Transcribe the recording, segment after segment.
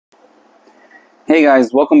Hey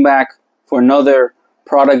guys, welcome back for another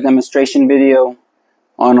product demonstration video.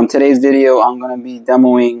 On today's video, I'm going to be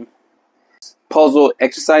demoing puzzle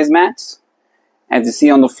exercise mats. As you see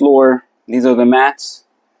on the floor, these are the mats.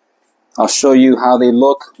 I'll show you how they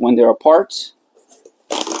look when they're apart.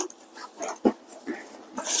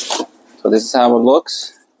 So this is how it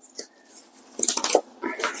looks.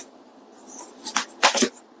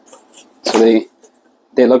 So they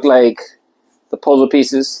look like the puzzle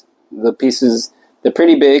pieces. The pieces, they're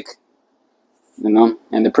pretty big, and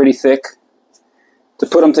they're pretty thick. To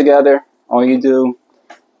put them together, all you do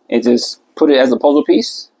is just put it as a puzzle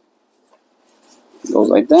piece. It goes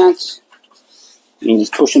like that. And you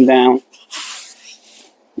just push them down.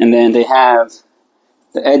 And then they have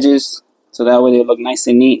the edges, so that way they look nice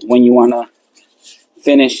and neat when you want to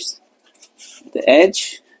finish the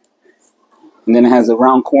edge. And then it has a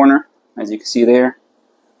round corner, as you can see there.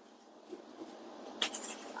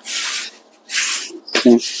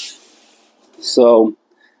 So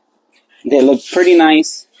they look pretty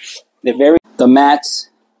nice. The mats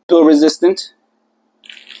spill resistant.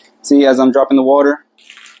 See, as I'm dropping the water,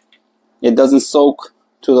 it doesn't soak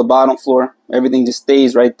to the bottom floor. Everything just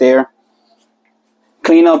stays right there.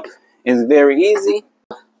 Cleanup is very easy.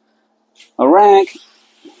 A rag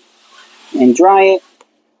and dry it,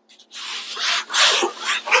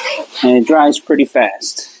 and it dries pretty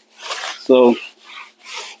fast.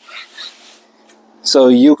 So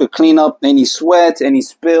you could clean up any sweat, any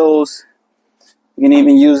spills. You can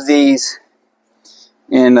even use these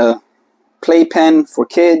in a playpen for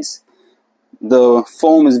kids. The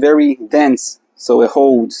foam is very dense, so it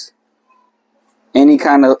holds any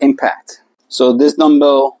kind of impact. So this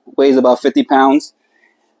dumbbell weighs about 50 pounds.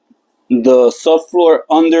 The subfloor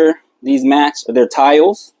under these mats are their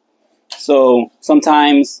tiles. So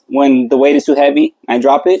sometimes when the weight is too heavy, I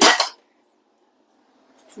drop it.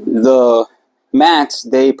 The mats,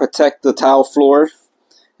 they protect the tile floor,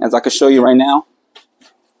 as I can show you right now.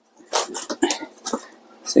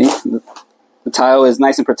 See, the tile is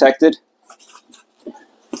nice and protected.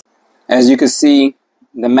 As you can see,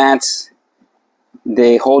 the mats,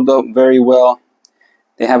 they hold up very well.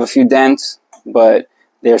 They have a few dents, but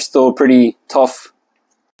they're still pretty tough.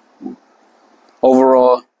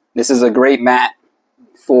 Overall, this is a great mat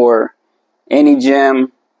for any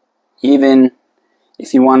gym, even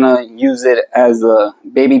if you want to use it as a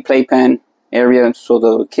baby playpen area so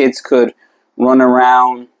the kids could run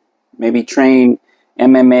around, maybe train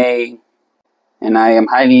MMA, and I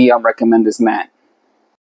highly recommend this mat.